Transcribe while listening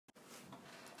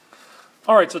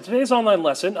All right, so today's online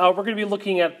lesson, we're going to be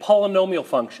looking at polynomial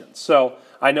functions. So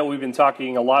I know we've been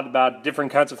talking a lot about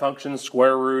different kinds of functions,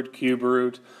 square root, cube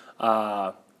root,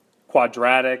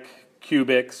 quadratic,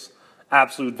 cubics,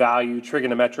 absolute value,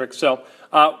 trigonometric. So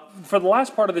for the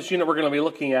last part of this unit, we're going to be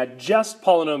looking at just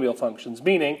polynomial functions,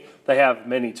 meaning they have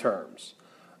many terms.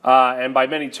 And by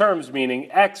many terms,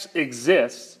 meaning x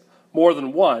exists more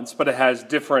than once, but it has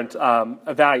different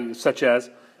values, such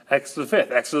as x to the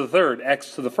fifth, x to the third,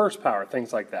 x to the first power,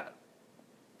 things like that.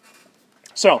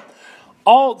 So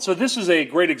this is a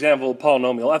great example of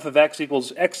polynomial. F of x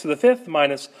equals x to the fifth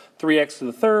minus 3x to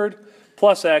the third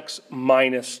plus x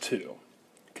minus 2.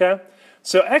 Okay?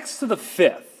 So x to the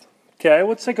fifth. Okay,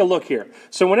 let's take a look here.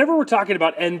 So whenever we're talking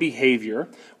about n behavior,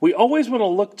 we always want to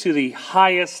look to the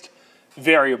highest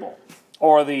variable,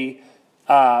 or the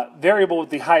variable with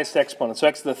the highest exponent. So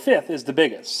x to the fifth is the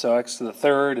biggest. So x to the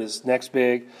third is next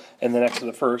big, and then x to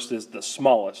the first is the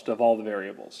smallest of all the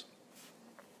variables.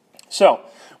 So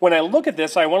when I look at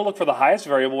this, I want to look for the highest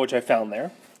variable, which I found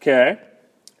there. Okay,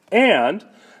 and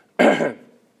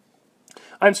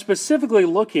I'm specifically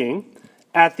looking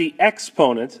at the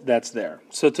exponent that's there.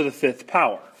 So to the fifth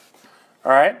power.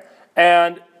 All right,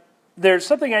 and there's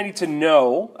something I need to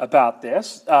know about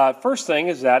this. First thing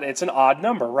is that it's an odd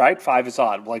number, right? 5 is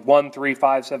odd. Like 1, 3,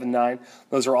 5, 7, 9.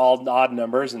 Those are all odd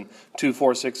numbers. And 2,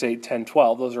 4, 6, 8, 10,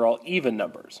 12. Those are all even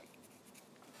numbers.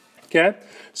 Okay?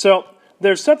 So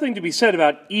there's something to be said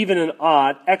about even and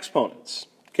odd exponents.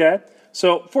 Okay?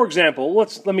 So, for example,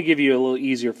 let me give you a little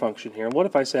easier function here. What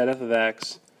if I said f of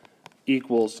x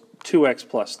equals 2x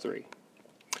plus 3?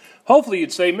 Hopefully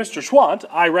you'd say, Mr. Schwant,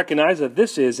 I recognize that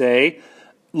this is a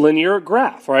linear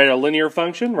graph, right? A linear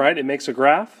function, right? It makes a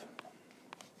graph.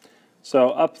 So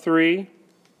up 3,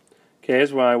 okay,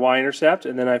 is my y-intercept,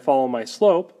 and then I follow my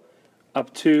slope,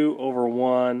 up 2 over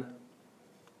 1,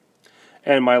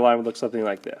 and my line would look something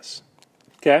like this.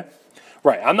 Okay?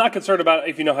 Right, I'm not concerned about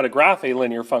if you know how to graph a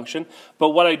linear function, but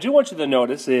what I do want you to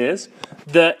notice is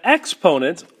the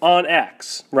exponent on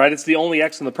x, right? It's the only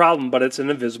x in the problem, but it's an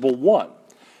invisible 1.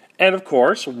 And of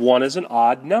course, 1 is an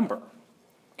odd number.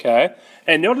 Okay,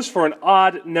 and notice for an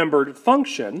odd numbered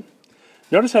function,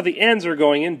 notice how the ends are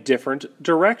going in different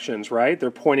directions, right?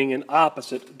 They're pointing in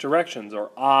opposite directions,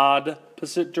 or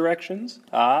odd-posite directions.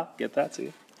 Get that,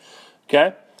 see?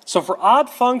 Okay, so for odd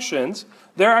functions,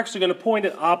 they're actually going to point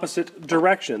in opposite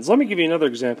directions. Let me give you another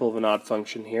example of an odd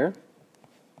function here.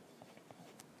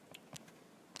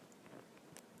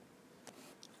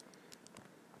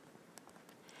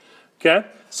 Okay,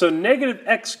 so negative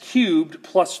x cubed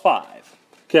plus 5.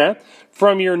 Okay,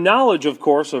 from your knowledge, of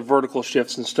course, of vertical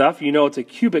shifts and stuff, you know it's a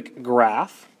cubic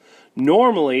graph.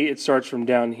 Normally, it starts from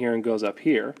down here and goes up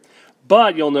here.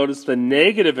 But you'll notice the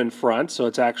negative in front, so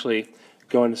it's actually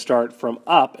going to start from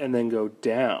up and then go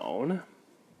down.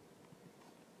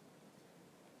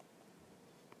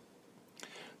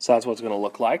 So that's what it's going to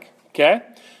look like. Okay,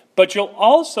 but you'll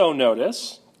also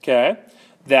notice, okay,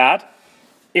 that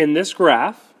in this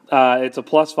graph, it's a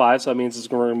plus 5, so that means it's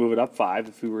going to move it up 5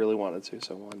 if we really wanted to.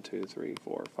 So 1, 2, 3,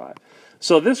 4, 5.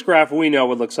 So this graph we know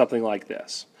would look something like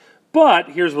this.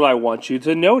 But here's what I want you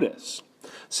to notice.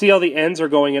 See how the ends are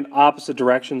going in opposite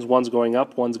directions? One's going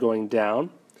up, one's going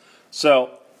down.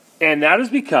 So, and that is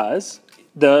because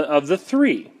of the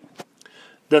 3.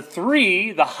 The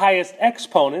 3, the highest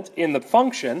exponent in the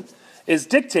function, is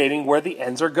dictating where the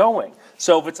ends are going.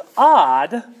 So if it's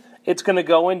odd, it's going to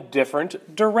go in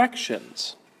different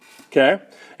directions. Okay,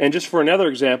 and just for another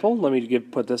example, let me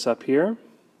put this up here.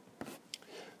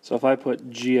 So if I put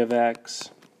g of x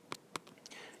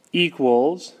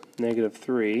equals negative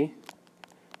 3,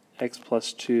 x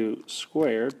plus 2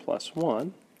 squared plus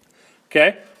 1.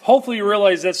 Okay, hopefully you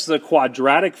realize this is a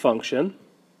quadratic function.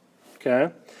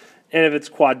 Okay, and if it's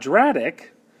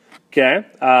quadratic, okay,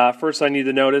 first I need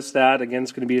to notice that, again,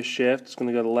 it's going to be a shift. It's going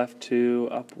to go to left 2,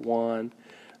 up 1.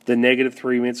 The negative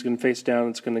 3 means it's going to face down.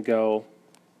 It's going to go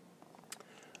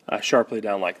sharply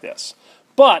down like this.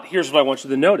 But here's what I want you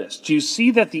to notice. Do you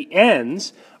see that the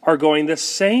ends are going the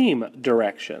same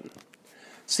direction?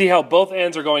 See how both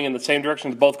ends are going in the same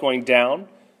direction, both going down?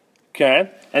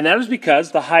 Okay? And that is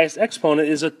because the highest exponent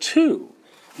is a 2,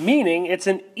 meaning it's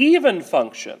an even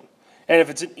function. And if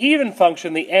it's an even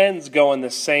function, the ends go in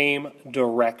the same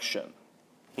direction.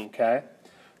 Okay?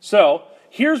 So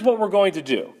here's what we're going to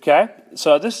do. Okay?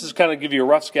 So this is kind of give you a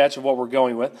rough sketch of what we're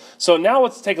going with. So now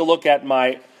let's take a look at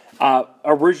my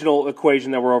original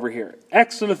equation that we're over here.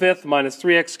 X to the fifth minus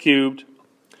 3x cubed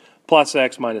plus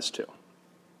x minus 2.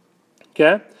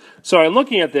 Okay? So I'm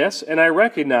looking at this, and I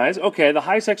recognize, okay, the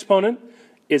highest exponent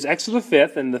is x to the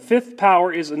fifth, and the fifth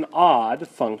power is an odd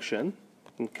function.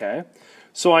 Okay,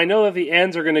 so I know that the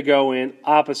ends are going to go in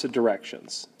opposite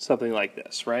directions, something like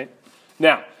this, right?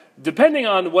 Now, depending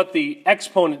on what the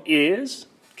exponent is,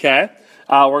 okay,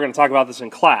 we're going to talk about this in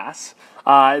class.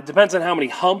 It depends on how many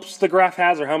humps the graph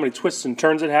has or how many twists and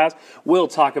turns it has. We'll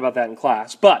talk about that in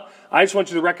class. But I just want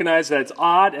you to recognize that it's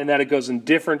odd and that it goes in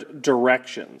different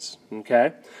directions,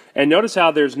 okay? And notice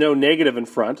how there's no negative in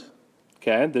front,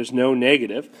 okay? There's no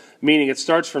negative, meaning it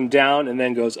starts from down and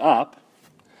then goes up.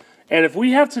 And if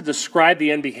we have to describe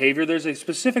the end behavior, there's a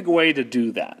specific way to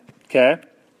do that, okay?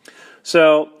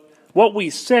 So what we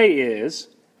say is,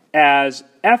 as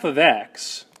f of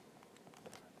x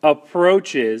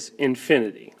approaches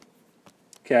infinity,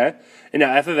 okay? And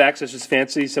now f of x is just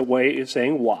fancy way of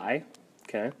saying y,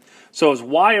 okay? So as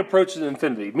y approaches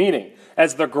infinity, meaning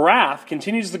as the graph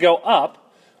continues to go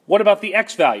up, what about the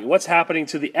x value? What's happening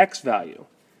to the x value?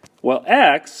 Well,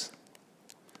 x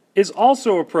is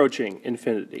also approaching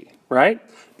infinity, right?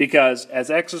 Because as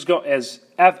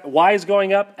y is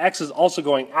going up, x is also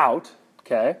going out,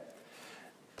 okay?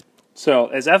 So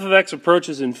as f of x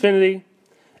approaches infinity,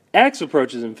 x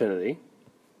approaches infinity,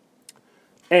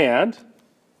 and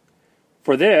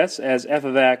for this, as f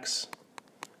of x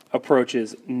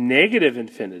approaches negative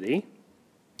infinity,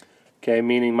 okay,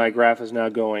 meaning my graph is now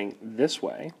going this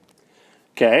way,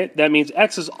 okay, that means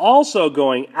x is also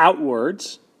going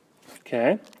outwards,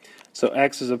 okay, so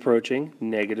x is approaching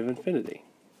negative infinity.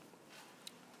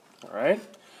 All right,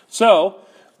 so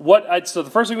so the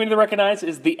first thing we need to recognize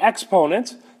is the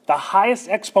exponent. The highest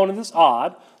exponent is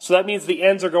odd, so that means the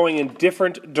ends are going in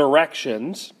different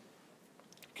directions,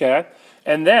 okay?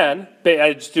 And then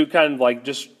I just do kind of like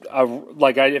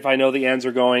if I know the ends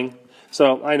are going,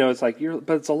 so I know it's like,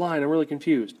 but it's a line, I'm really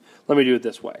confused. Let me do it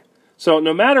this way. So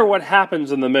no matter what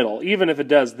happens in the middle, even if it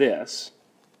does this,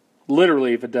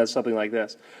 literally if it does something like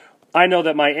this, I know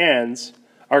that my ends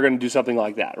are going to do something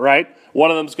like that, right?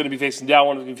 One of them is going to be facing down,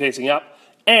 one of them is going to be facing up,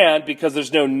 and because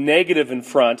there's no negative in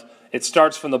front, it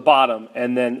starts from the bottom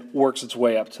and then works its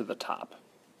way up to the top,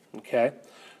 okay?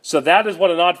 So that is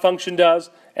what an odd function does,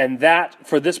 and that,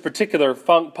 for this particular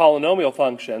polynomial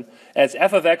function, as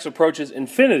f of x approaches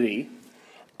infinity,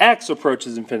 x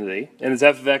approaches infinity, and as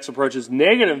f of x approaches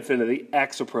negative infinity,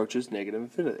 x approaches negative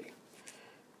infinity.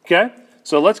 Okay?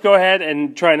 So let's go ahead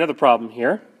and try another problem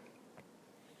here.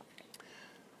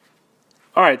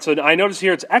 All right, so I notice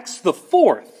here it's x to the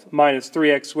fourth minus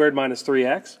 3x squared minus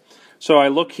 3x. So I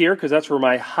look here, because that's where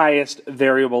my highest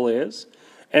variable is,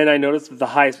 and I notice that the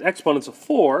highest exponent's a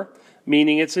 4,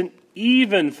 meaning it's an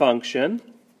even function.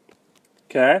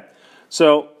 Okay?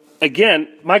 So, again,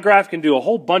 my graph can do a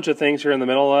whole bunch of things here in the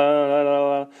middle,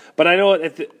 but I know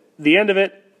at the end of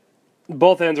it,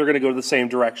 both ends are going to go to the same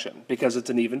direction, because it's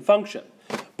an even function.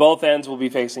 Both ends will be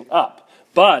facing up.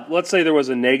 But let's say there was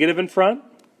a negative in front.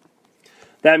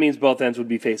 That means both ends would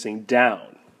be facing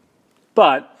down.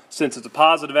 But since it's a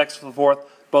positive x to the fourth,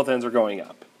 both ends are going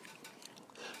up.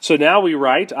 So now we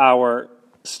write our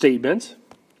statement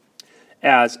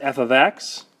as f of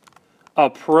x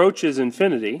approaches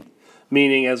infinity,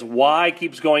 meaning as y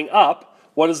keeps going up,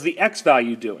 what is the x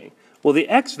value doing? Well, the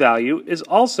x value is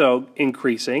also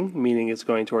increasing, meaning it's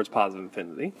going towards positive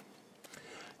infinity.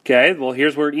 Okay, well,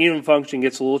 here's where an even function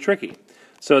gets a little tricky.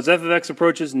 So as f of x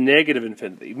approaches negative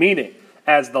infinity, meaning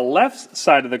as the left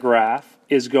side of the graph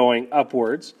is going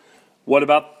upwards, what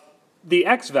about the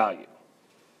x value?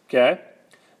 Okay,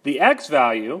 the x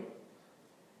value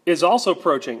is also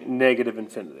approaching negative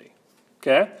infinity.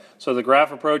 Okay, so the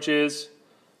graph approaches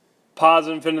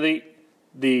positive infinity,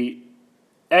 the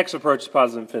x approaches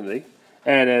positive infinity,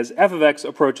 and as f of x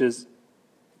approaches...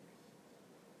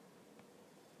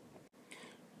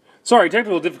 Sorry,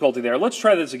 technical difficulty there. Let's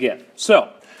try this again.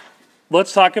 So,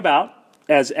 let's talk about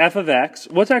as f of x,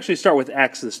 let's actually start with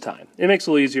x this time. It makes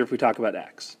it a little easier if we talk about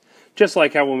x. Just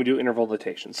like how when we do interval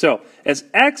notation. So, as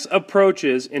x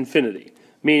approaches infinity,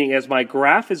 meaning as my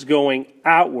graph is going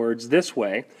outwards this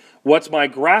way, what's my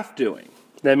graph doing?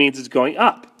 That means it's going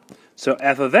up. So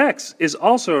f of x is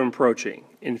also approaching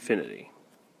infinity.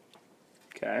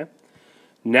 Okay.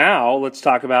 Now, let's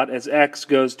talk about as x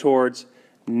goes towards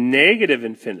negative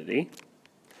infinity,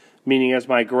 meaning as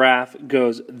my graph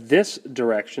goes this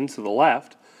direction to the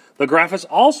left, the graph is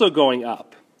also going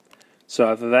up. So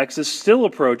f of x is still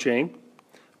approaching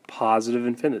positive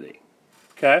infinity.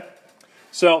 Okay?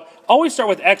 So always start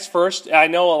with x first. I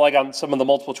know like on some of the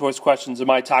multiple choice questions it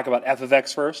might talk about f of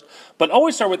x first, but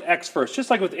always start with x first, just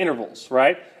like with intervals,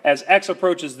 right? As x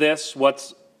approaches this,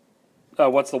 what's the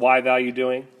y value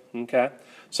doing? Okay?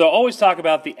 So always talk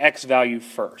about the x value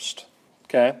first.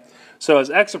 Okay? So as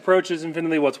x approaches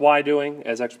infinity, what's y doing?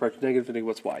 As x approaches negative infinity,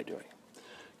 what's y doing?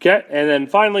 Okay, and then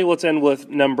finally, let's end with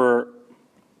number...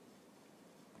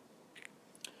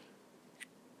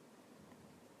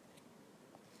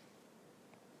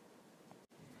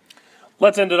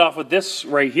 Let's end it off with this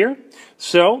right here.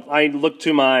 So I look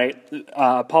to my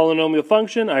polynomial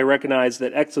function. I recognize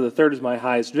that x to the third is my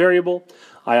highest variable.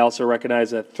 I also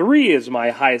recognize that 3 is my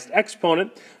highest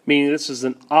exponent, meaning this is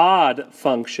an odd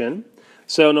function.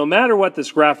 So no matter what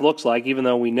this graph looks like, even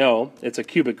though we know it's a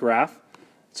cubic graph,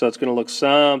 so it's going to look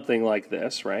something like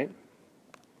this, right?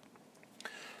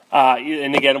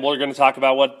 And again, we're going to talk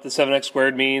about what the 7x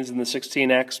squared means and the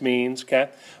 16x means, okay?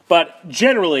 But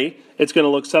generally, it's going to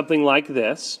look something like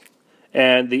this,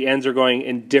 and the ends are going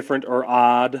in different or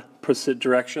odd opposite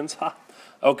directions.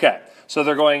 Okay, so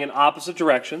they're going in opposite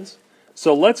directions.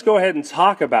 So let's go ahead and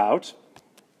talk about,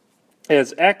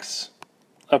 as x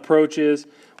approaches,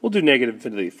 we'll do negative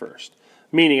infinity first,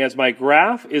 meaning as my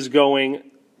graph is going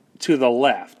to the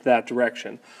left, that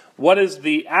direction, what is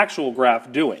the actual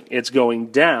graph doing? It's going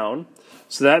down,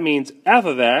 so that means f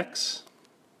of x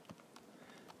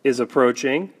is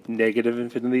approaching negative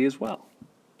infinity as well.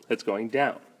 It's going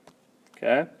down,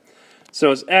 okay? So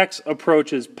as x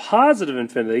approaches positive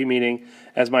infinity, meaning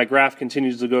as my graph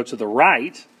continues to go to the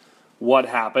right, what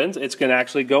happens? It's going to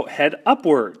actually go head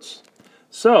upwards.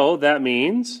 So that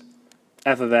means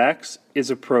f of x is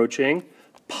approaching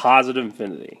positive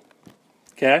infinity,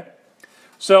 okay?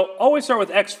 So always start with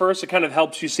x first. It kind of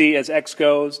helps you see as x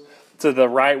goes to the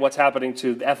right what's happening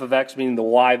to f of x, meaning the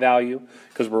y value,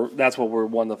 because that's what we're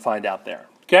wanting to find out there.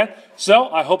 Okay? So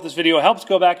I hope this video helps.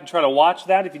 Go back and try to watch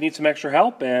that if you need some extra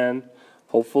help, and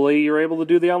hopefully you're able to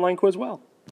do the online quiz well.